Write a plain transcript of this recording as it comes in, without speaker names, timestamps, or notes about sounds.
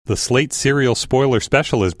The Slate Serial Spoiler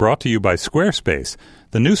Special is brought to you by Squarespace.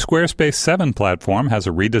 The new Squarespace 7 platform has a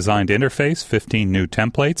redesigned interface, 15 new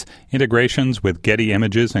templates, integrations with Getty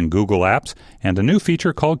Images and Google Apps, and a new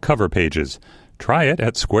feature called Cover Pages. Try it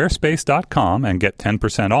at squarespace.com and get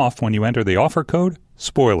 10% off when you enter the offer code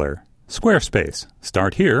SPOILER. Squarespace.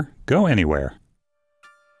 Start here, go anywhere.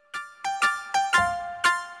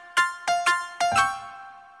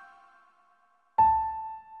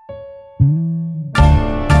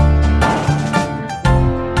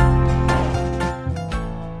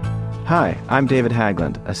 Hi, I'm David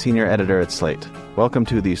Haglund, a senior editor at Slate. Welcome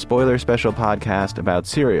to the Spoiler Special podcast about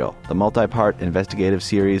Serial, the multi-part investigative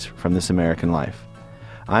series from This American Life.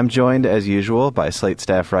 I'm joined, as usual, by Slate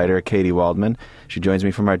staff writer Katie Waldman. She joins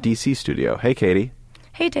me from our D.C. studio. Hey, Katie.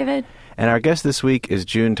 Hey, David. And our guest this week is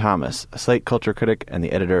June Thomas, a Slate culture critic and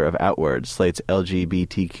the editor of Outward, Slate's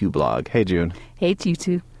LGBTQ blog. Hey, June. Hey, to you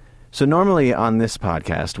too. So normally on this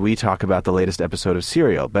podcast, we talk about the latest episode of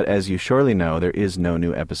Serial, but as you surely know, there is no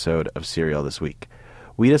new episode of Serial this week.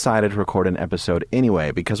 We decided to record an episode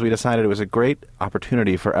anyway because we decided it was a great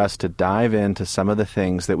opportunity for us to dive into some of the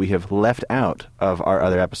things that we have left out of our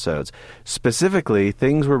other episodes, specifically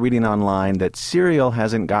things we're reading online that Serial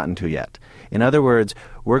hasn't gotten to yet. In other words,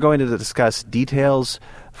 we're going to discuss details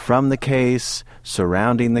from the case,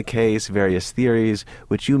 surrounding the case, various theories,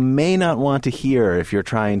 which you may not want to hear if you're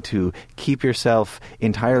trying to keep yourself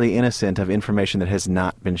entirely innocent of information that has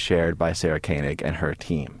not been shared by Sarah Koenig and her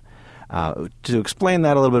team. To explain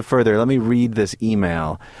that a little bit further, let me read this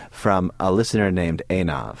email from a listener named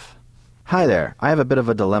Enav. Hi there. I have a bit of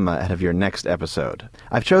a dilemma ahead of your next episode.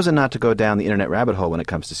 I've chosen not to go down the internet rabbit hole when it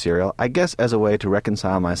comes to Serial, I guess as a way to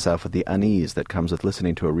reconcile myself with the unease that comes with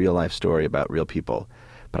listening to a real-life story about real people.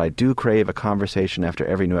 But I do crave a conversation after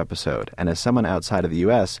every new episode, and as someone outside of the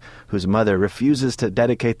U.S. whose mother refuses to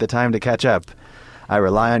dedicate the time to catch up, I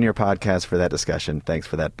rely on your podcast for that discussion. Thanks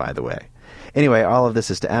for that, by the way. Anyway, all of this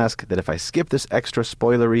is to ask that if I skip this extra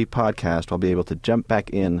spoilery podcast, I'll be able to jump back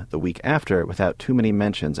in the week after without too many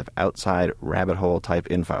mentions of outside rabbit hole type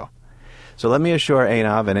info. So let me assure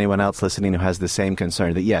Enav and anyone else listening who has the same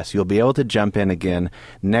concern that yes, you'll be able to jump in again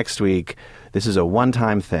next week. This is a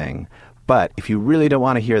one-time thing. But if you really don't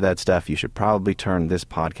want to hear that stuff, you should probably turn this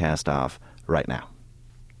podcast off right now.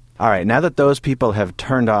 All right, now that those people have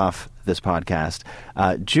turned off this podcast,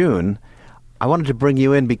 June, I wanted to bring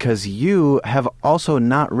you in because you have also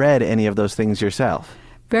not read any of those things yourself.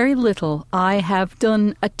 Very little. I have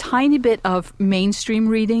done a tiny bit of mainstream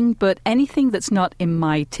reading, but anything that's not in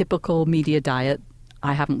my typical media diet,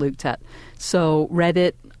 I haven't looked at. So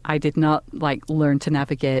Reddit, I did not learn to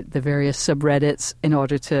navigate the various subreddits in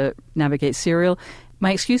order to navigate Serial.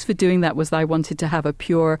 My excuse for doing that was that I wanted to have a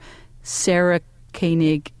pure Sarah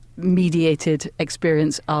Koenig mediated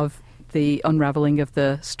experience of the unraveling of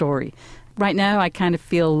the story. Right now, I kind of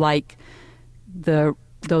feel like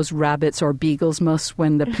those rabbits or beagles must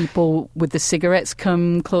when the people with the cigarettes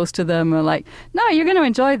come close to them are like, no, you're going to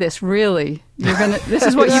enjoy this, really. This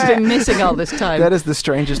is what you've been missing all this time. That is the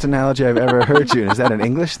strangest analogy I've ever heard, June. Is that an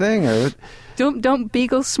English thing? Or Don't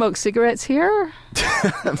beagles smoke cigarettes here?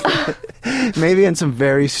 Maybe in some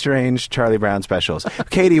very strange Charlie Brown specials.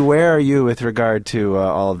 Katie, where are you with regard to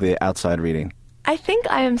all of the outside reading? I think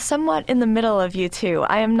I am somewhat in the middle of you two.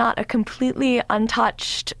 I am not a completely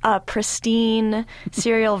untouched, pristine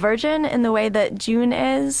Serial virgin in the way that June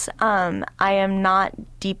is. I am not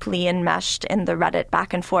deeply enmeshed in the Reddit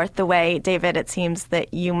back and forth the way, David, it seems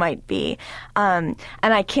that you might be. And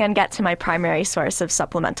I can get to my primary source of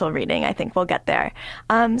supplemental reading. I think we'll get there.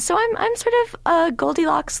 So I'm sort of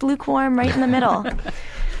Goldilocks lukewarm right in the middle.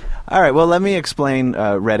 All right, well, let me explain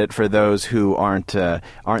Reddit for those who aren't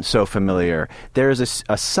so familiar. There's a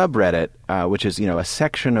subreddit, which is, a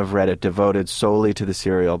section of Reddit devoted solely to the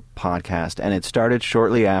Serial podcast, and it started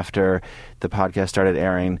shortly after the podcast started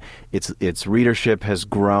airing. Its readership has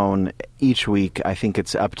grown each week. I think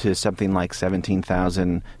it's up to something like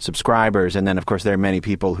 17,000 subscribers, and then, of course, there are many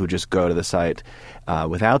people who just go to the site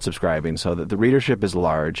without subscribing, so that the readership is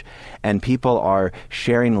large, and people are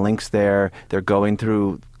sharing links there. They're going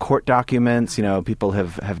through court documents. People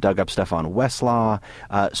have dug up stuff on Westlaw.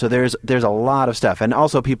 So there's a lot of stuff. And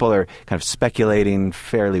also people are kind of speculating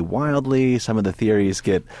fairly wildly. Some of the theories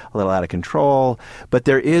get a little out of control. But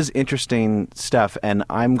there is interesting stuff, and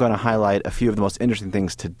I'm going to highlight a few of the most interesting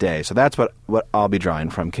things today. So that's what I'll be drawing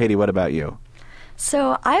from. Katie, what about you?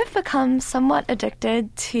 So I've become somewhat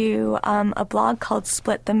addicted to a blog called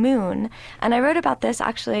Split the Moon. And I wrote about this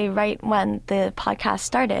actually right when the podcast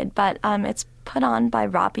started, but it's put on by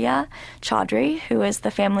Rabia Chaudhry, who is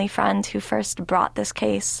the family friend who first brought this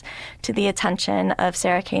case to the attention of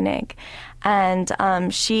Sarah Koenig. And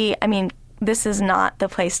this is not the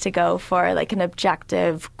place to go for like an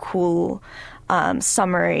objective, cool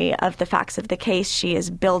summary of the facts of the case. She is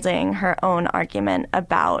building her own argument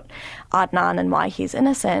about Adnan and why he's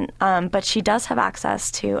innocent. But she does have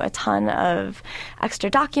access to a ton of extra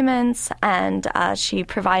documents, and she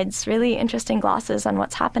provides really interesting glosses on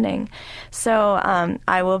what's happening. So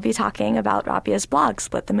I will be talking about Rabia's blog,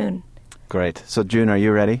 Split the Moon. Great. So, June, are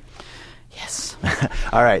you ready? Yes.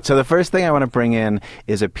 All right. So the first thing I want to bring in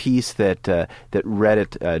is a piece that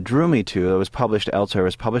Reddit drew me to. It was published elsewhere. It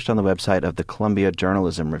was published on the website of the Columbia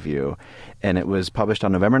Journalism Review, and it was published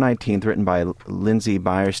on November 19th, written by Lindsay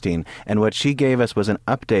Beierstein. And what she gave us was an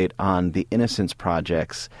update on the Innocence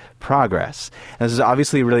Project's progress. And this is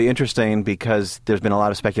obviously really interesting because there's been a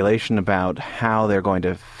lot of speculation about how they're going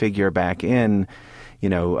to figure back in.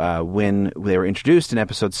 When they were introduced in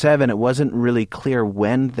episode 7, it wasn't really clear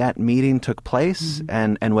when that meeting took place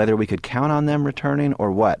and whether we could count on them returning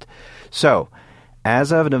or what. So,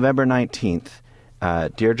 as of November 19th,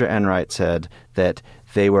 Deirdre Enright said that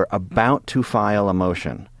they were about to file a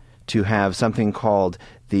motion to have something called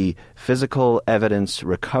the Physical Evidence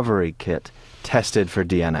Recovery Kit tested for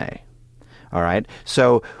DNA. All right?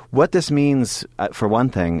 So, what this means, for one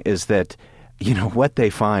thing, is that what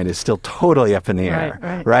they find is still totally up in the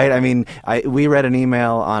air, right? I mean, we read an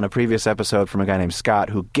email on a previous episode from a guy named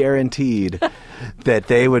Scott who guaranteed that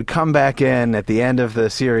they would come back in at the end of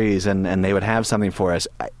the series and they would have something for us.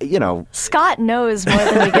 Scott knows more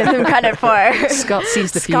than we give him credit for. Scott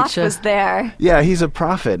sees the future. Scott was there. Yeah, he's a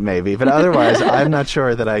prophet maybe, but otherwise I'm not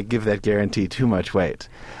sure that I give that guarantee too much weight.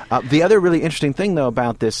 The other really interesting thing, though,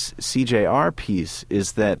 about this CJR piece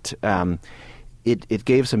is that It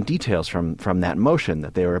gave some details from that motion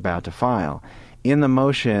that they were about to file. In the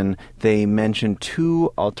motion, they mentioned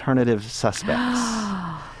 2 alternative suspects.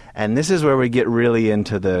 And this is where we get really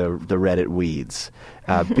into the Reddit weeds.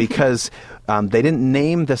 Because they didn't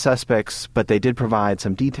name the suspects, but they did provide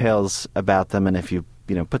some details about them. And if you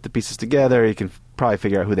put the pieces together, you can probably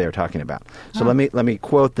figure out who they were talking about. So let me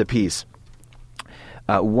quote the piece.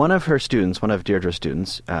 One of Deirdre's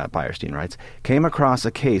students, Beierstein writes, came across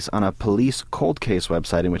a case on a police cold case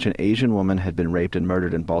website in which an Asian woman had been raped and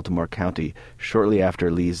murdered in Baltimore County shortly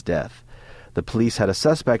after Lee's death. The police had a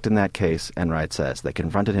suspect in that case, Enright says. They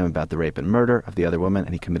confronted him about the rape and murder of the other woman,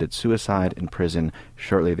 and he committed suicide in prison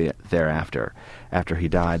shortly thereafter. After he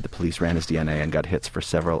died, the police ran his DNA and got hits for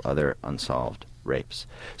several other unsolved rapes.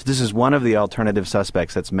 So this is one of the alternative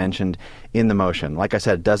suspects that's mentioned in the motion. Like I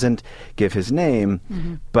said, it doesn't give his name,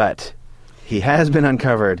 but he has been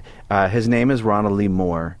uncovered. His name is Ronald Lee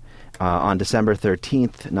Moore. On December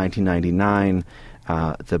 13th, 1999,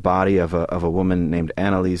 the body of a woman named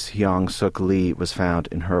Annalise Hyung Suk Lee was found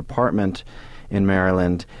in her apartment in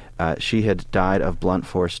Maryland. She had died of blunt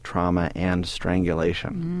force trauma and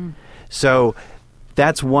strangulation. So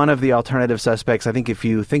that's one of the alternative suspects. I think if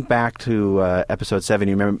you think back to episode 7,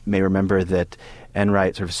 you may remember that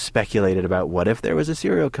Enright sort of speculated about what if there was a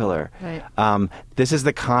serial killer. Right. This is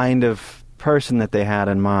the kind of person that they had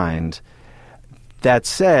in mind. That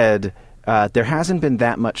said, there hasn't been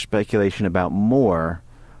that much speculation about Moore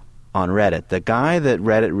on Reddit. The guy that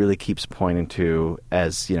Reddit really keeps pointing to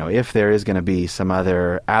as, if there is going to be some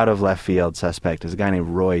other out-of-left-field suspect is a guy named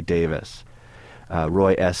Roy Davis.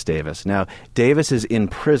 Roy S. Davis. Now, Davis is in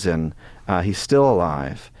prison. He's still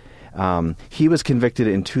alive. He was convicted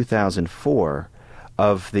in 2004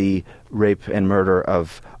 of the rape and murder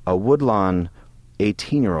of a Woodlawn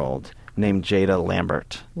 18-year-old named Jada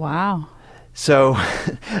Lambert. Wow. So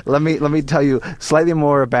let me tell you slightly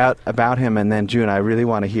more about him, and then, June, I really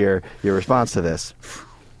want to hear your response to this.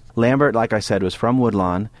 Lambert, like I said, was from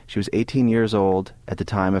Woodlawn. She was 18 years old at the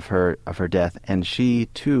time of her death, and she,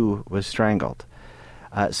 too, was strangled.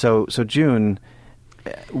 So June,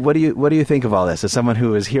 what do you think of all this as someone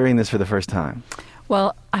who is hearing this for the first time?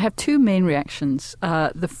 Well, I have 2 main reactions.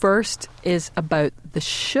 The first is about the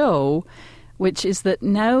show, which is that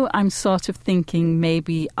now I'm sort of thinking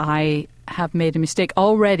maybe I have made a mistake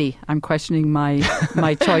already. I'm questioning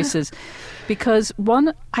my choices because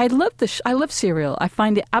one, I love Serial. I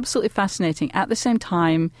find it absolutely fascinating. At the same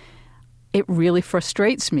time, it really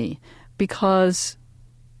frustrates me because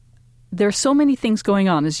there are so many things going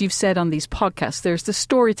on, as you've said on these podcasts. There's the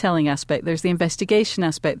storytelling aspect, there's the investigation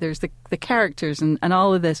aspect, there's the characters and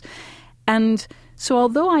all of this. And so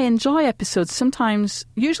although I enjoy episodes, sometimes,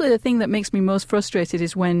 usually the thing that makes me most frustrated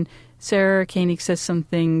is when Sarah Koenig says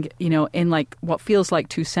something, in like what feels like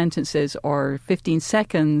 2 sentences or 15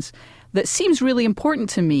 seconds that seems really important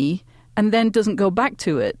to me and then doesn't go back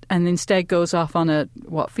to it, and instead goes off on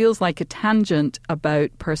what feels like a tangent about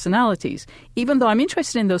personalities. Even though I'm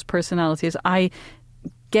interested in those personalities, I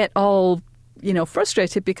get all,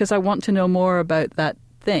 frustrated because I want to know more about that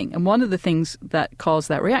thing. And one of the things that caused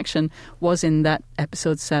that reaction was in that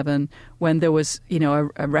episode 7, when there was,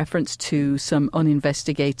 a reference to some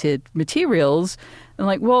uninvestigated materials. And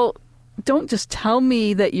like, well, don't just tell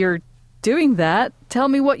me that you're doing that. Tell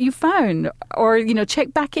me what you found, or,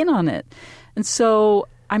 check back in on it. And so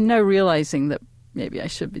I'm now realizing that maybe I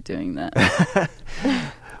should be doing that.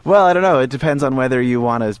 Well, I don't know. It depends on whether you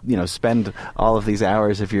want to, spend all of these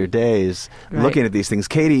hours of your days looking at these things.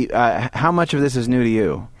 Katie, how much of this is new to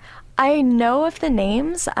you? I know of the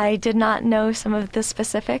names. I did not know some of the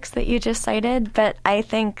specifics that you just cited, but I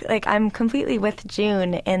think I'm completely with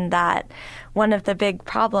June in that one of the big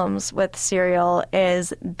problems with Serial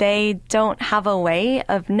is they don't have a way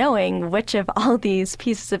of knowing which of all these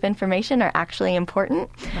pieces of information are actually important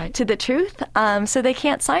to the truth. So they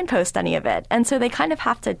can't signpost any of it. And so they kind of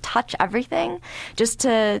have to touch everything just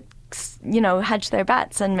to, hedge their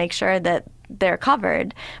bets and make sure that they're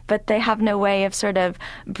covered, but they have no way of sort of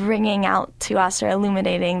bringing out to us or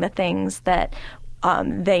illuminating the things that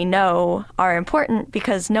they know are important,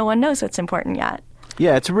 because no one knows what's important yet.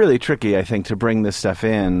 Yeah, it's really tricky, I think, to bring this stuff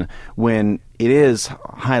in when it is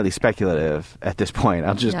highly speculative at this point.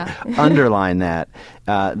 I'll just underline that,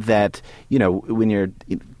 when you're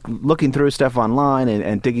looking through stuff online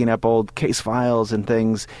and digging up old case files and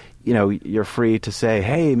things, you're free to say,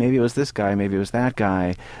 hey, maybe it was this guy, maybe it was that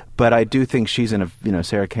guy. But I do think she's in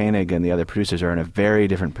Sarah Koenig and the other producers are in a very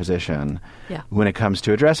different position when it comes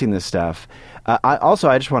to addressing this stuff. I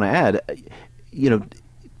just want to add,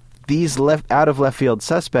 these out of left field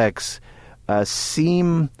suspects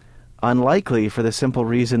seem unlikely for the simple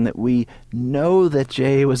reason that we know that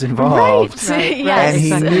Jay was involved. Right.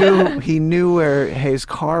 Yes. And he knew where Hayes'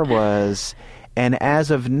 car was. And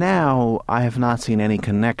as of now, I have not seen any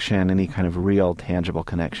connection, any kind of real tangible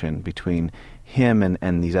connection between him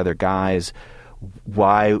and these other guys.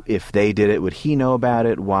 Why, if they did it, would he know about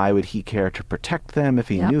it? Why would he care to protect them if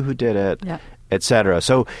he knew who did it? Et cetera.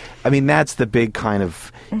 So, that's the big kind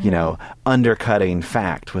of, undercutting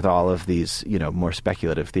fact with all of these, more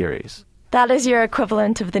speculative theories. That is your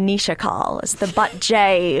equivalent of the Nisha call. It's the but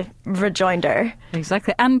Jay rejoinder.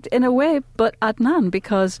 Exactly. And in a way, but Adnan,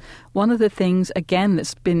 because one of the things, again,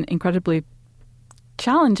 that's been incredibly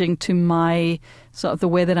challenging to my sort of the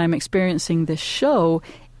way that I'm experiencing this show,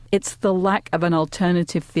 it's the lack of an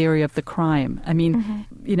alternative theory of the crime.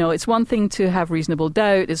 It's one thing to have reasonable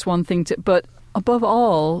doubt. It's one thing but above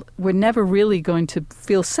all, we're never really going to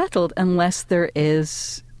feel settled unless there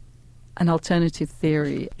is an alternative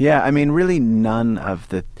theory. Yeah, really none of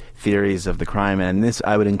the theories of the crime, and this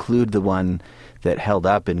I would include the one that held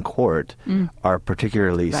up in court, are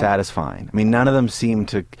particularly satisfying. None of them seem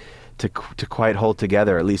to quite hold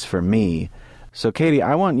together, at least for me. So, Katie,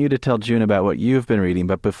 I want you to tell June about what you've been reading,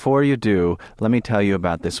 but before you do, let me tell you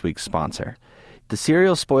about this week's sponsor. The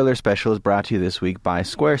Serial Spoiler Special is brought to you this week by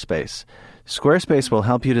Squarespace. Squarespace will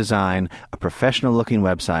help you design a professional-looking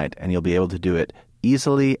website, and you'll be able to do it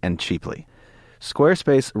easily and cheaply.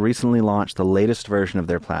 Squarespace recently launched the latest version of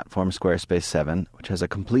their platform, Squarespace 7, which has a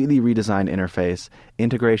completely redesigned interface,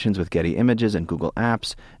 integrations with Getty Images and Google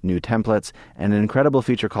Apps, new templates, and an incredible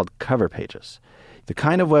feature called Cover Pages. The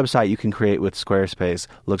kind of website you can create with Squarespace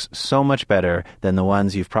looks so much better than the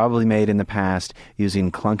ones you've probably made in the past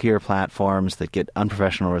using clunkier platforms that get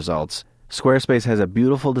unprofessional results. Squarespace has a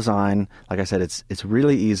beautiful design. Like I said, it's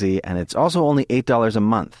really easy, and it's also only $8 a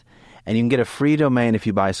month. And you can get a free domain if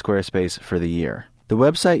you buy Squarespace for the year. The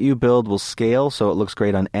website you build will scale so it looks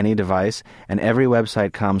great on any device, and every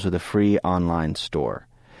website comes with a free online store.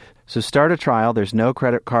 So start a trial. There's no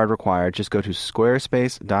credit card required. Just go to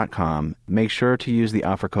squarespace.com. Make sure to use the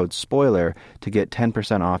offer code SPOILER to get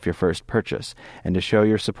 10% off your first purchase and to show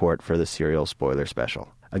your support for the Serial Spoiler Special.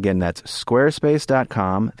 Again, that's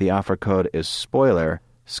squarespace.com. The offer code is SPOILER.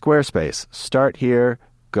 Squarespace. Start here.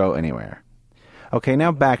 Go anywhere. Okay,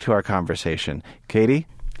 now back to our conversation. Katie?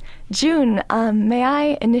 June, may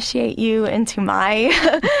I initiate you into my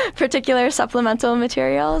particular supplemental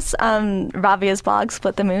materials? Rabia's blog,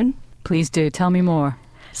 Split the Moon. Please do. Tell me more.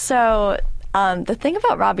 So the thing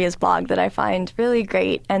about Rabia's blog that I find really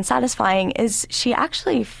great and satisfying is she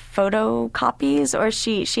actually photocopies, or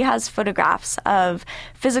she has photographs of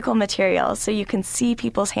physical materials, so you can see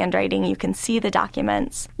people's handwriting, you can see the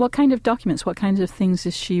documents. What kind of documents, what kinds of things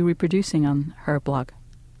is she reproducing on her blog?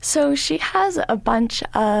 So she has a bunch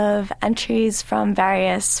of entries from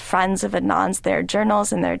various friends of Adnan's, their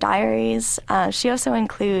journals and their diaries. She also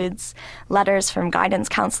includes letters from guidance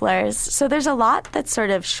counselors. So there's a lot that's sort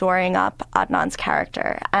of shoring up Adnan's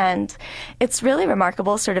character. And it's really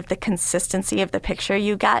remarkable, sort of the consistency of the picture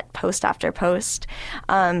you get post after post.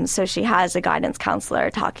 So she has a guidance counselor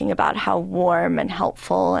talking about how warm and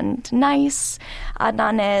helpful and nice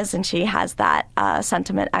Adnan is, and she has that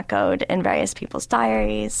sentiment echoed in various people's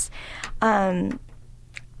diaries. And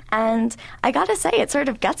I gotta say, it sort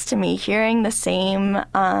of gets to me hearing the same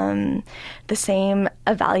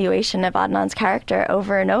evaluation of Adnan's character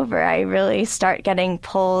over and over. I really start getting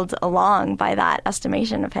pulled along by that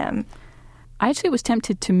estimation of him. I actually was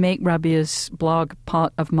tempted to make Rabia's blog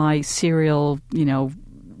part of my serial,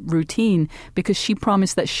 routine, because she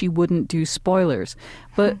promised that she wouldn't do spoilers.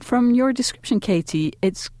 But from your description, Katie,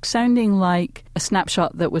 it's sounding like a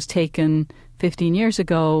snapshot that was taken 15 years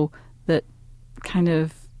ago that kind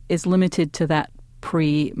of is limited to that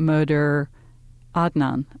pre-murder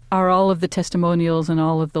Adnan. Are all of the testimonials and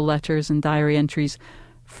all of the letters and diary entries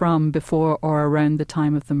from before or around the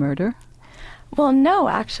time of the murder? Well, no,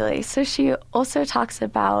 actually. So she also talks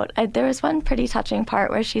about, there was one pretty touching part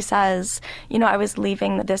where she says, I was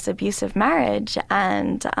leaving this abusive marriage,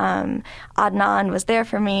 and Adnan was there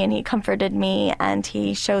for me, and he comforted me, and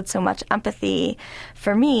he showed so much empathy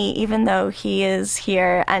for me, even though he is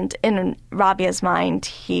here, and in Rabia's mind,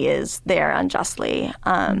 he is there unjustly.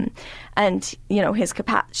 And,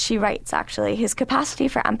 she writes, actually, his capacity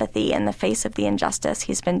for empathy in the face of the injustice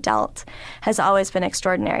he's been dealt has always been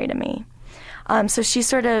extraordinary to me. So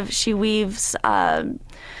she weaves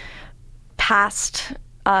past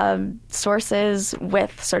sources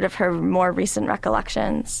with sort of her more recent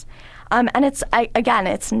recollections. And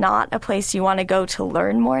it's not a place you want to go to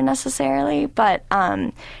learn more necessarily, but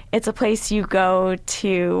it's a place you go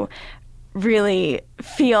to really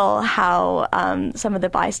feel how some of the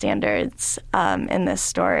bystanders in this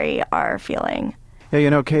story are feeling.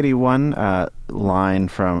 Yeah, Katie, one line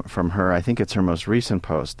from her, I think it's her most recent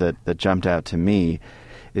post that jumped out to me,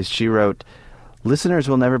 is she wrote, "Listeners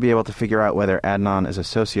will never be able to figure out whether Adnan is a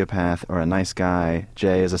sociopath or a nice guy,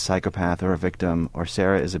 Jay is a psychopath or a victim, or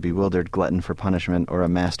Sarah is a bewildered glutton for punishment or a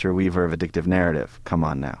master weaver of addictive narrative. Come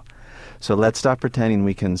on now. So let's stop pretending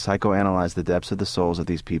we can psychoanalyze the depths of the souls of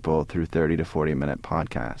these people through 30 to 40-minute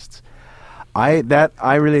podcasts." I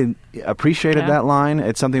really appreciated that line.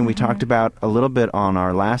 It's something we talked about a little bit on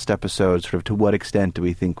our last episode, sort of to what extent do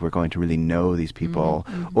we think we're going to really know these people,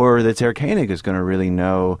 or that Sarah Koenig is going to really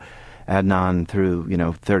know Adnan through,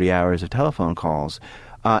 30 hours of telephone calls.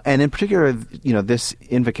 And in particular, this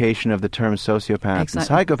invocation of the term sociopath and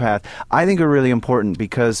psychopath, I think are really important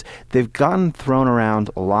because they've gotten thrown around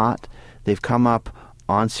a lot. They've come up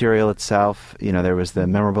on Serial itself. There was the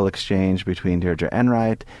memorable exchange between Deirdre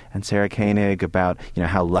Enright and Sarah Koenig about,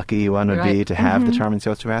 how lucky one would be to have the charming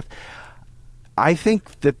sociopath. I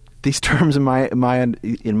think that these terms, in my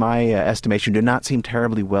estimation, do not seem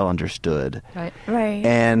terribly well understood. Right.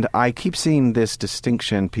 And I keep seeing this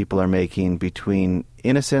distinction people are making between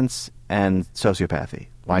innocence and sociopathy.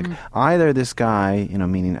 Like either this guy,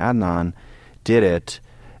 meaning Adnan, did it,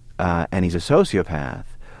 and he's a sociopath,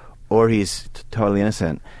 or he's totally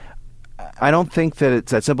innocent. I don't think that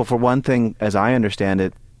it's that simple. For one thing, as I understand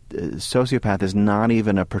it, sociopath is not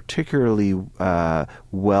even a particularly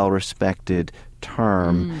well-respected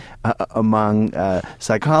term among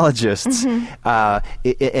psychologists.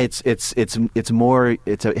 It's more.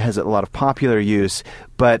 It has a lot of popular use,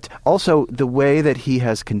 but also the way that he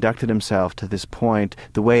has conducted himself to this point,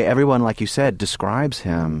 the way everyone, like you said, describes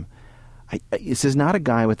him. This is not a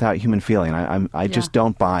guy without human feeling. I just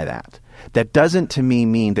don't buy that. That doesn't, to me,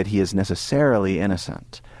 mean that he is necessarily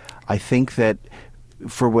innocent. I think that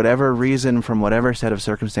for whatever reason, from whatever set of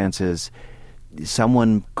circumstances,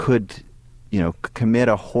 someone could, commit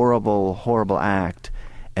a horrible, horrible act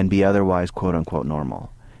and be otherwise, quote unquote,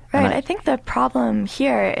 normal. Right. I think the problem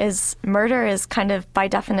here is murder is kind of by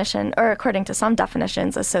definition, or according to some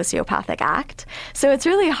definitions, a sociopathic act. So it's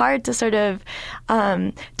really hard to sort of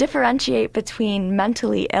differentiate between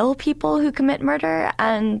mentally ill people who commit murder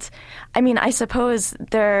and, I suppose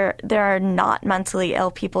there are not mentally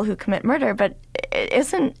ill people who commit murder, but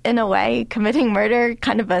isn't, in a way, committing murder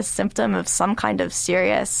kind of a symptom of some kind of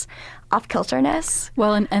serious off-kilterness?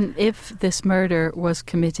 Well, and if this murder was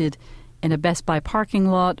committed in a Best Buy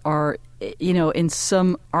parking lot or, in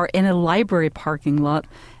a library parking lot,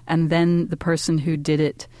 and then the person who did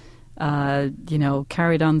it,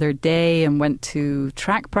 carried on their day and went to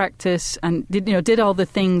track practice and did all the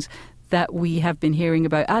things that we have been hearing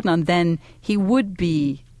about Adnan, then he would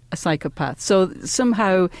be a psychopath. So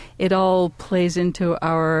somehow it all plays into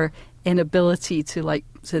our inability to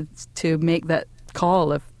to make that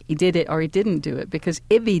call of he did it or he didn't do it. Because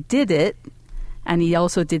if he did it, and he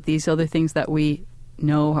also did these other things that we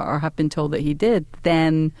know or have been told that he did,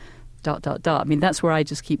 then ... I mean, that's where I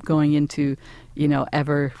just keep going into,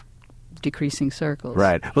 ever decreasing circles.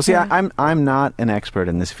 Right. Well, see, I'm not an expert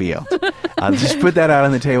in this field. I'll just put that out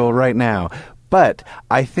on the table right now. But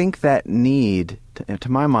I think that need, to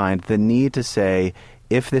my mind, the need to say,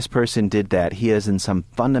 if this person did that, he is in some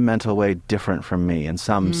fundamental way different from me, in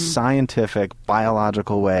some scientific,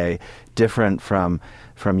 biological way different from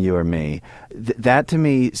you or me. That to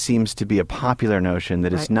me seems to be a popular notion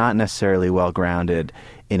that is not necessarily well grounded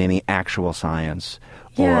in any actual science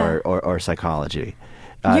or psychology.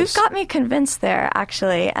 You've got me convinced there,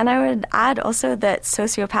 actually. And I would add also that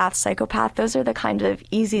sociopath, psychopath, those are the kind of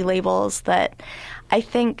easy labels that I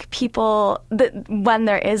think people, that when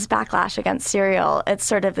there is backlash against Serial, it's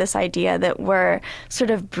sort of this idea that we're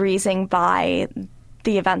sort of breezing by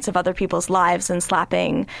the events of other people's lives and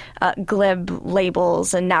slapping glib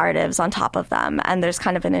labels and narratives on top of them. And there's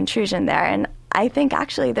kind of an intrusion there. And I think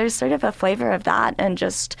actually there's sort of a flavor of that and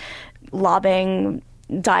just lobbing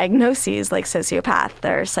diagnoses like sociopath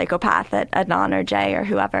or psychopath at Adnan or Jay or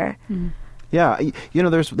whoever. Yeah,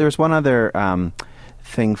 there's one other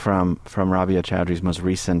thing from Rabia Chaudhry's most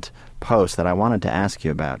recent post that I wanted to ask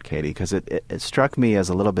you about, Katie, because it struck me as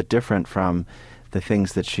a little bit different from the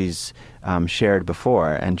things that she's shared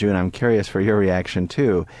before. And June, I'm curious for your reaction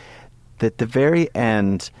too. That the very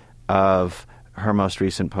end of her most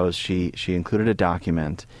recent post, she included a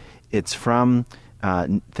document. It's from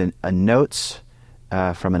notes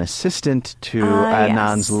from an assistant to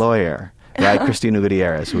Adnan's lawyer, right? Cristina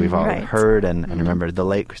Gutierrez, who we've all heard and remember, the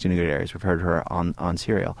late Cristina Gutierrez. We've heard her on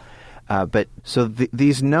Serial. But so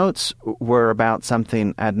these notes were about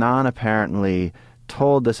something Adnan apparently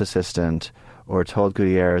told this assistant or told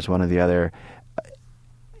Gutierrez, one or the other,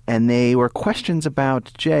 and they were questions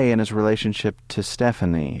about Jay and his relationship to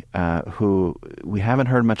Stephanie, who we haven't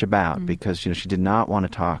heard much about because she did not want to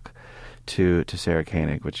talk to Sarah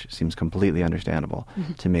Koenig, which seems completely understandable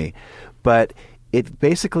to me. But it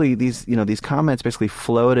basically, these comments basically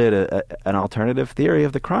floated an alternative theory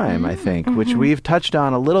of the crime, I think, which we've touched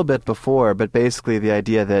on a little bit before, but basically the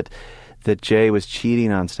idea that Jay was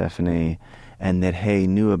cheating on Stephanie and that Hay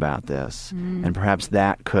knew about this, and perhaps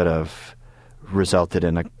that could have resulted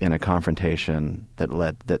in a confrontation that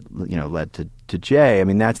led to Jay. I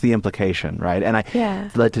mean, that's the implication, right?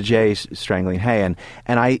 And led to Jay strangling Hay, and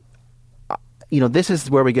I, this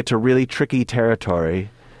is where we get to really tricky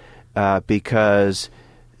territory, because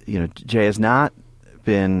Jay has not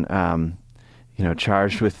been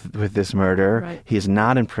charged with this murder. Right. He is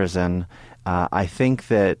not in prison. I think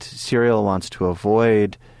that Serial wants to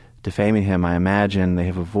avoid defaming him. I imagine they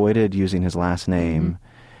have avoided using his last name.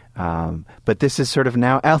 But this is sort of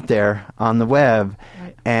now out there on the web,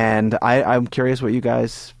 and I'm curious what you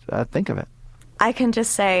guys think of it. I can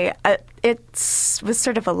just say it was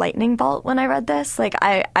sort of a lightning bolt when I read this. Like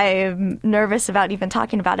I'm nervous about even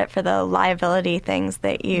talking about it for the liability things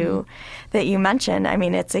that you mentioned. I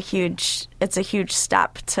mean, it's a huge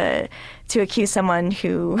step to accuse someone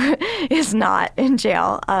who is not in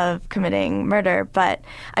jail of committing murder. But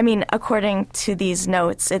I mean, according to these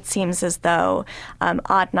notes, it seems as though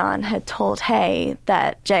Adnan had told Hay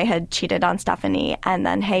that Jay had cheated on Stephanie, and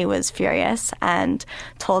then Hay was furious and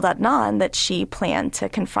told Adnan that she planned to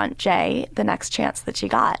confront Jay the next chance that she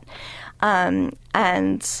got.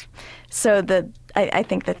 And so I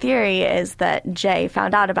think the theory is that Jay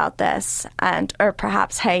found out about this, or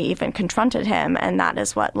perhaps Hay even confronted him, and that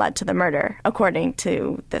is what led to the murder, according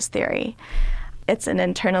to this theory. It's an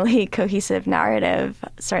internally cohesive narrative,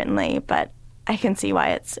 certainly, but I can see why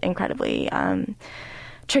it's incredibly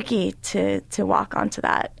tricky to walk onto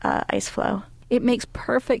that ice flow. It makes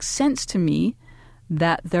perfect sense to me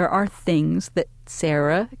that there are things that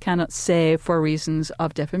Sarah cannot say for reasons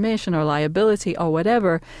of defamation or liability or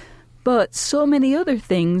whatever. But so many other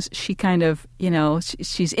things, she kind of,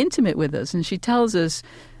 she's intimate with us, and she tells us,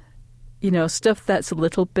 stuff that's a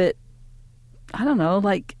little bit, I don't know,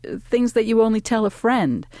 like things that you only tell a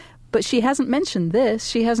friend. But she hasn't mentioned this.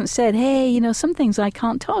 She hasn't said, hey, some things I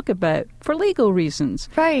can't talk about for legal reasons.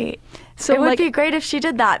 Right. So it would be great if she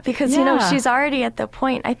did that because, she's already at the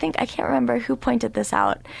point, I can't remember who pointed this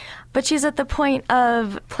out, but she's at the point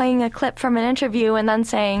of playing a clip from an interview and then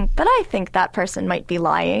saying, but I think that person might be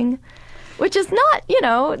lying, which is not,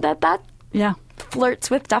 that flirts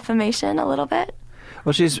with defamation a little bit.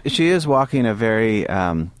 Well, she is walking a very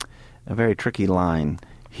tricky line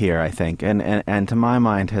here, I think, and to my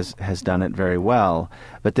mind has done it very well.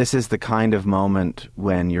 But this is the kind of moment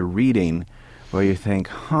when you're reading where you think,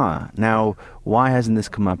 now why hasn't this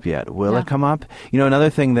come up yet? Will it come up? Another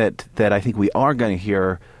thing that I think we are going to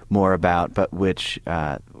hear more about, but which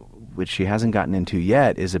she hasn't gotten into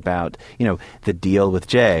yet, is about, the deal with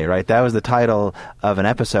Jay, right? That was the title of an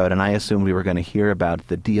episode, and I assumed we were going to hear about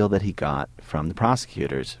the deal that he got from the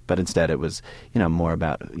prosecutors. But instead it was, more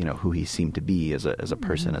about, who he seemed to be as a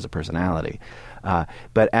person, as a personality.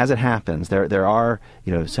 But as it happens, there are,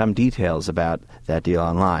 some details about that deal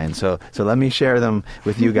online. So let me share them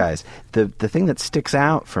with you guys. The thing that sticks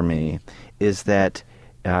out for me is that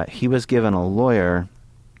he was given a lawyer.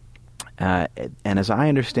 And as I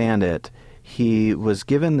understand it, he was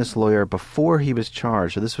given this lawyer before he was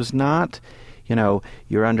charged. So this was not,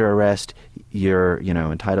 you're under arrest, you're,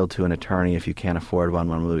 entitled to an attorney. If you can't afford one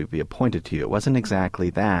will be appointed to you. It wasn't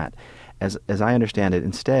exactly that. As I understand it,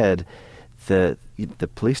 instead, the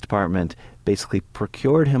police department basically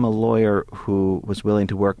procured him a lawyer who was willing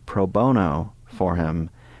to work pro bono for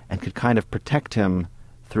him and could kind of protect him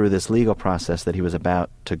through this legal process that he was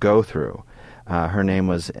about to go through. Her name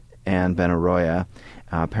was Anne Benaroya.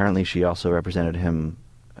 Apparently she also represented him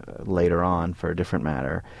later on for a different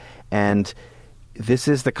matter. And this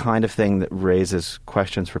is the kind of thing that raises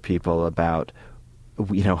questions for people about,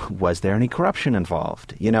 was there any corruption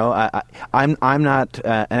involved? I'm not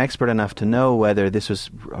an expert enough to know whether this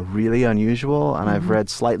was really unusual, and I've read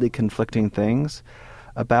slightly conflicting things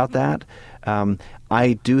about that.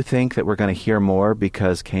 I do think that we're going to hear more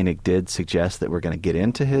because Koenig did suggest that we're going to get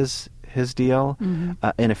into his deal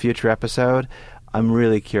in a future episode. I'm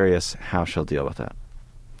really curious how she'll deal with that.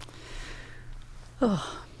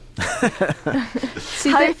 Oh.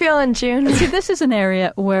 How are you feeling, June? See, this is an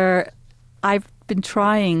area where I've been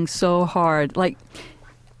trying so hard,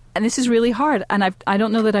 and this is really hard, and I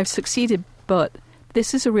don't know that I've succeeded, but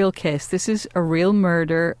this is a real case. This is a real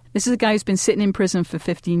murder. This is a guy who's been sitting in prison for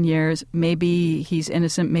 15 years. Maybe he's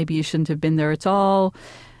innocent. Maybe he shouldn't have been there at all.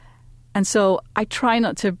 And so I try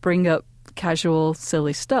not to bring up casual,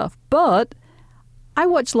 silly stuff. But I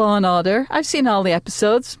watch Law and Order. I've seen all the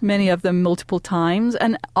episodes, many of them multiple times.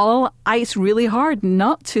 And it's really hard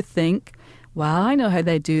not to think, well, I know how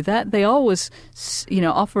they do that. They always,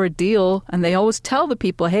 offer a deal, and they always tell the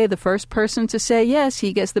people, hey, the first person to say yes,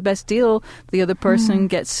 he gets the best deal. The other person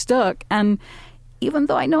gets stuck. And even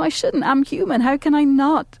though I know I shouldn't, I'm human. How can I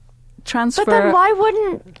not transfer? But then why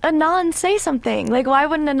wouldn't Anand say something? Why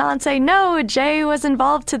wouldn't Anand say, no, Jay was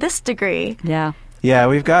involved to this degree? Yeah. Yeah,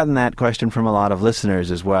 we've gotten that question from a lot of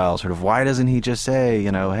listeners as well. Sort of, why doesn't he just say,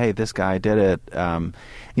 hey, this guy did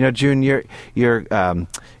it? June, your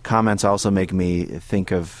comments also make me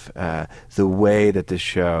think of the way that this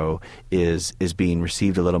show is being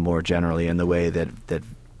received a little more generally, and the way that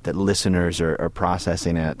listeners are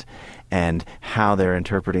processing it, and how they're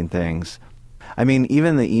interpreting things. I mean,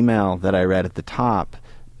 even the email that I read at the top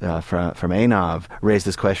from Einav raised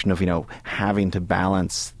this question of, having to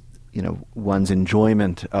balance one's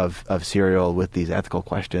enjoyment of Serial with these ethical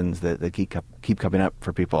questions that keep coming up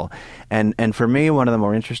for people. And for me, one of the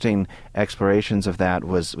more interesting explorations of that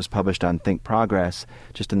was published on Think Progress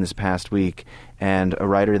just in this past week. And a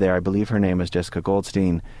writer there, I believe her name is Jessica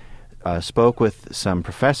Goldstein, spoke with some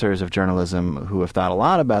professors of journalism who have thought a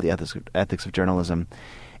lot about the ethics of journalism.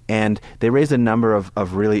 And they raised a number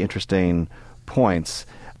of really interesting points.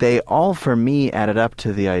 They all, for me, added up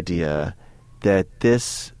to the idea that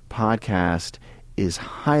this podcast is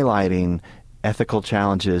highlighting ethical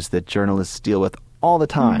challenges that journalists deal with all the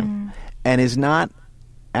time, and is not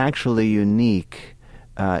actually unique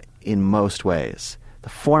in most ways. The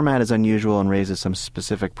format is unusual and raises some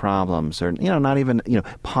specific problems, or not even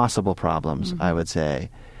possible problems, I would say.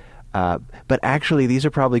 But actually, these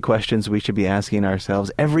are probably questions we should be asking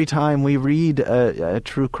ourselves every time we read a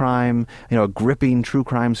true crime, a gripping true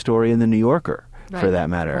crime story in The New Yorker, for that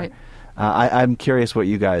matter. Right. I'm curious what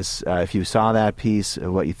you guys, if you saw that piece,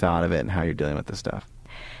 what you thought of it, and how you're dealing with this stuff.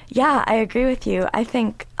 Yeah, I agree with you. I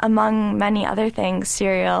think among many other things,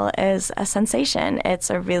 Serial is a sensation.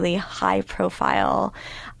 It's a really high-profile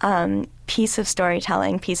piece of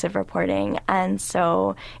storytelling, piece of reporting, and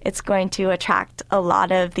so it's going to attract a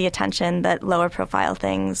lot of the attention that lower-profile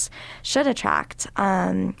things should attract.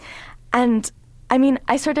 And I mean,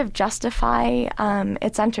 I sort of justify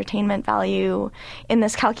its entertainment value in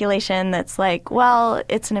this calculation that's well,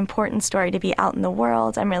 it's an important story to be out in the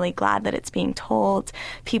world. I'm really glad that it's being told.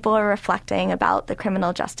 People are reflecting about the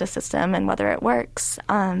criminal justice system and whether it works.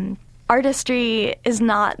 Artistry is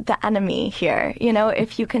not the enemy here.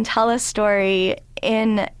 If you can tell a story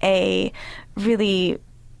in a really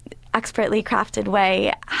expertly crafted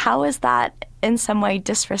way, how is that in some way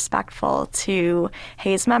disrespectful to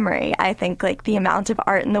Hayes' memory? I think like the amount of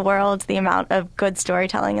art in the world, the amount of good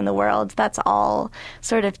storytelling in the world, that's all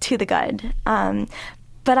sort of to the good.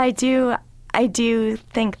 But I do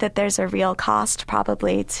think that there's a real cost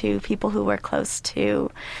probably to people who were close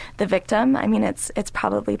to the victim. I mean, it's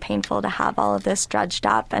probably painful to have all of this dredged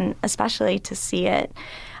up, and especially to see it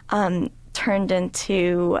turned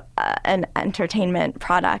into an entertainment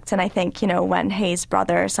product. And I think, when Hayes'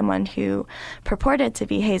 brother, someone who purported to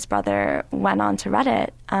be Hayes' brother, went on to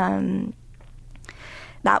Reddit,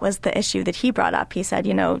 that was the issue that he brought up. He said,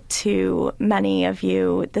 to many of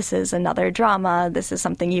you, this is another drama. This is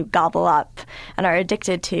something you gobble up and are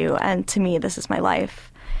addicted to. And to me, this is my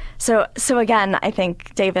life. So again, I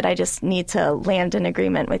think, David, I just need to land in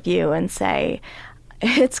agreement with you and say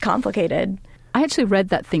it's complicated. I actually read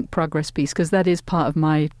that Think Progress piece because that is part of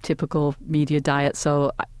my typical media diet.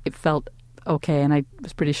 So it felt okay. And I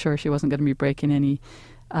was pretty sure she wasn't going to be breaking any,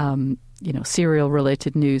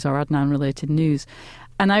 serial-related news or Adnan-related news.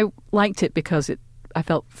 And I liked it because I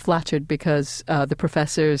felt flattered because the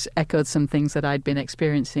professors echoed some things that I'd been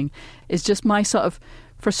experiencing. It's just my sort of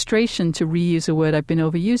frustration, to reuse a word I've been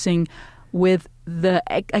overusing, with the,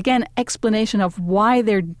 again, explanation of why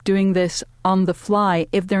they're doing this on the fly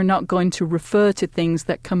if they're not going to refer to things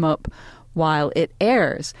that come up while it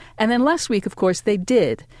airs. And then last week, of course, they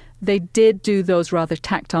did. They did do those rather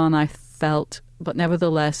tacked on, I felt, but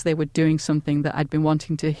nevertheless, they were doing something that I'd been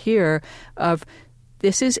wanting to hear of.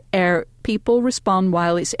 This is air. People respond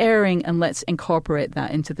while it's airing, and let's incorporate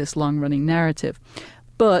that into this long-running narrative.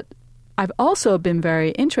 But I've also been very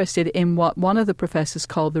interested in what one of the professors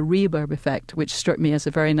called the reverb effect, which struck me as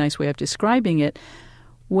a very nice way of describing it,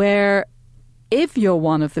 where if you're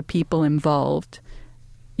one of the people involved,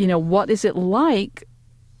 what is it like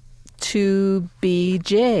to be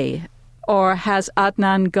Jay? Or has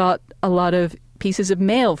Adnan got a lot of pieces of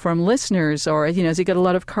mail from listeners, or, has he got a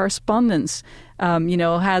lot of correspondence?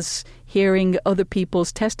 Has hearing other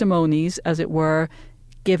people's testimonies, as it were,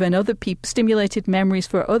 given other people, stimulated memories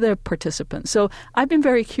for other participants? So I've been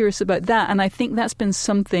very curious about that, and I think that's been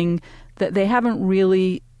something that they haven't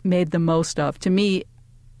really made the most of. To me,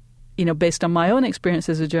 based on my own experience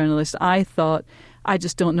as a journalist, I thought, I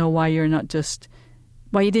just don't know why you didn't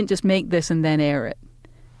just make this and then air it.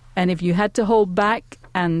 And if you had to hold back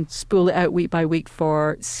and spool it out week by week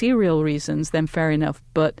for serial reasons, then fair enough.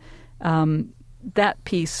 But that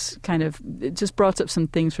piece kind of just brought up some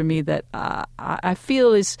things for me that I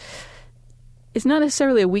feel is not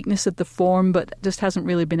necessarily a weakness of the form, but just hasn't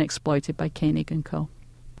really been exploited by Koenig and Co.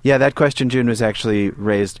 Yeah, that question, June, was actually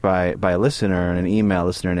raised by a listener, an email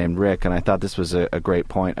listener named Rick, and I thought this was a great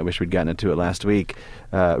point. I wish we'd gotten into it last week.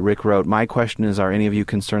 Rick wrote, "My question is, are any of you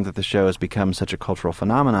concerned that the show has become such a cultural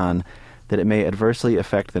phenomenon that it may adversely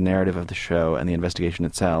affect the narrative of the show and the investigation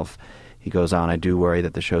itself?" He goes on, "I do worry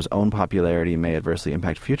that the show's own popularity may adversely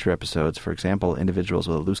impact future episodes. For example, individuals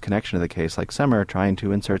with a loose connection to the case, like Summer, trying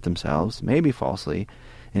to insert themselves, maybe falsely,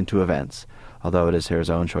 into events, although it is Sarah's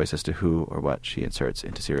own choice as to who or what she inserts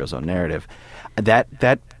into Serial's own narrative."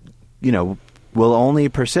 That will only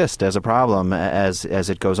persist as a problem as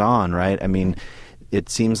it goes on, right? I mean, it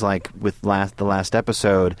seems like with the last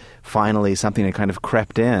episode, finally something had kind of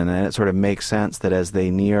crept in, and it sort of makes sense that as they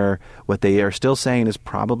near what they are still saying is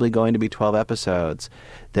probably going to be 12 episodes,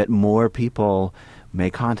 that more people may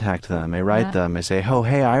contact them, may write them, may say, "Oh,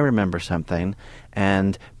 hey, I remember something,"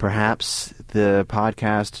 and perhaps the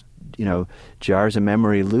podcast jars a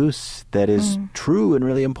memory loose that is true and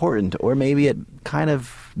really important, or maybe it kind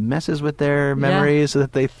of messes with their memories so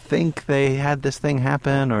that they think they had this thing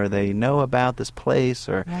happen, or they know about this place,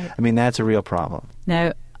 or I mean, that's a real problem.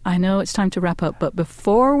 Now, I know it's time to wrap up, but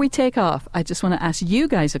before we take off, I just want to ask you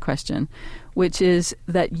guys a question, which is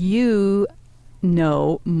that you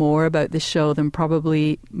know more about this show than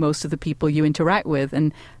probably most of the people you interact with.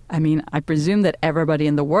 And I mean, I presume that everybody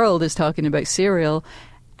in the world is talking about Serial.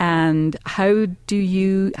 And how do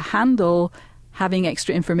you handle having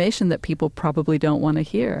extra information that people probably don't want to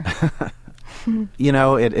hear?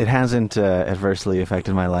 It hasn't adversely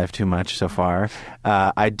affected my life too much so far.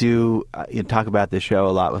 I do talk about this show a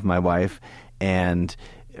lot with my wife, and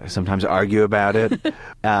sometimes argue about it.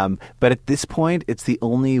 But at this point, it's the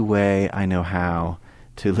only way I know how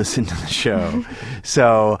to listen to the show.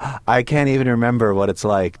 So I can't even remember what it's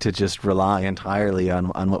like to just rely entirely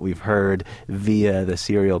on what we've heard via the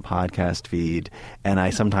Serial podcast feed. And I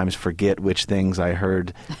sometimes forget which things I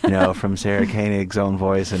heard, from Sarah Koenig's own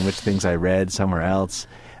voice and which things I read somewhere else.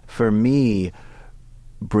 For me,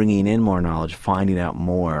 bringing in more knowledge, finding out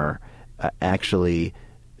more, actually,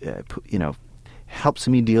 helps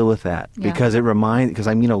me deal with that because because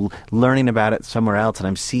I'm learning about it somewhere else and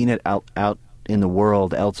I'm seeing it out in the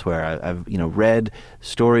world elsewhere. I've read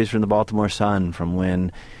stories from the Baltimore Sun from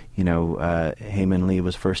when Hae Min Lee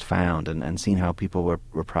was first found and seen how people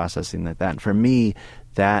were processing that. And for me,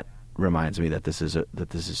 that reminds me that this is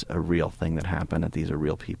a real thing that happened, that these are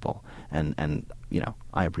real people, and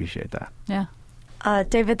I appreciate that. Yeah.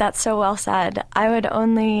 David, that's so well said. I would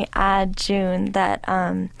only add, June, that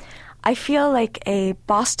I feel like a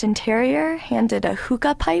Boston Terrier handed a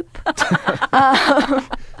hookah pipe.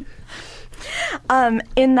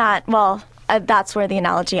 In that, that's where the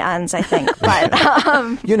analogy ends, I think. But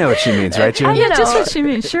you know what she means, right, June? Just what she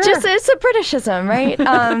means. Sure. It's a Britishism, right?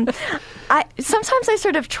 Sometimes I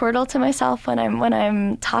sort of chortle to myself when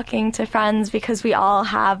I'm talking to friends because we all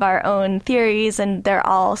have our own theories and they're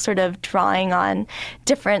all sort of drawing on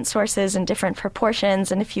different sources and different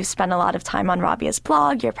proportions. And if you spend a lot of time on Rabia's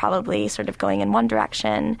blog, you're probably sort of going in one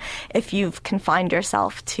direction. If you've confined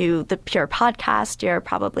yourself to the Pure podcast, you're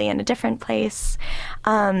probably in a different place.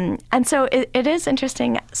 And so it is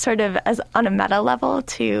interesting sort of as on a meta level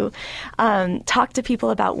to talk to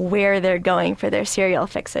people about where they're going for their cereal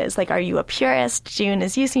fixes. Like, are you a purist, June,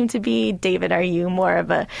 as you seem to be? David, are you more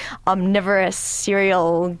of a omnivorous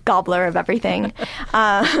cereal gobbler of everything?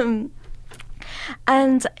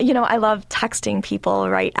 And, I love texting people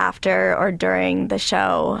right after or during the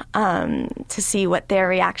show to see what their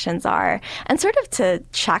reactions are and sort of to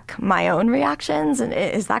check my own reactions. And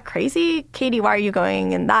is that crazy? Katie, why are you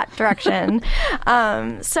going in that direction?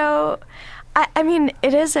 So, I mean,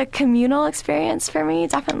 it is a communal experience for me,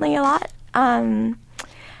 definitely a lot.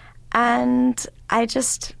 And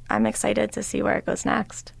I'm excited to see where it goes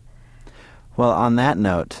next. Well, on that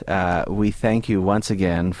note, we thank you once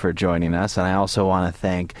again for joining us. And I also want to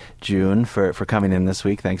thank June for coming in this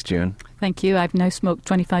week. Thanks, June. Thank you. I've now smoked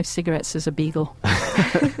 25 cigarettes as a beagle.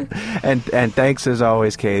 And thanks as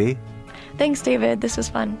always, Katie. Thanks, David. This was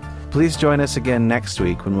fun. Please join us again next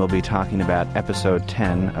week when we'll be talking about episode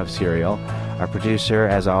 10 of Serial. Our producer,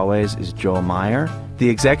 as always, is Joel Meyer. The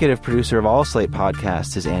executive producer of all Slate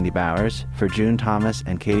podcasts is Andy Bowers. For June Thomas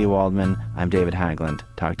and Katie Waldman, I'm David Haglund.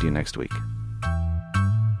 Talk to you next week.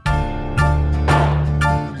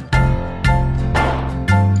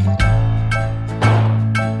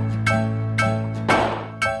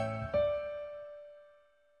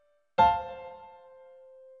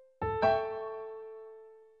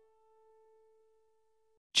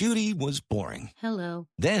 Judy was boring. Hello.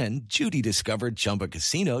 Then Judy discovered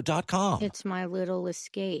ChumbaCasino.com. It's my little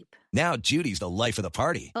escape. Now Judy's the life of the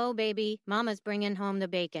party. Oh, baby, mama's bringing home the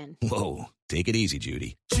bacon. Whoa, take it easy,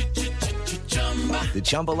 Judy. The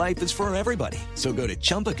Chumba life is for everybody. So go to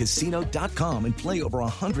ChumbaCasino.com and play over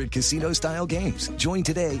 100 casino-style games. Join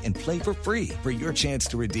today and play for free for your chance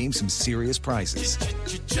to redeem some serious prizes.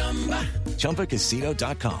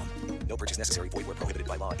 ChumbaCasino.com. No purchase necessary. Void where prohibited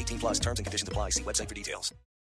by law. 18+ terms and conditions apply. See website for details.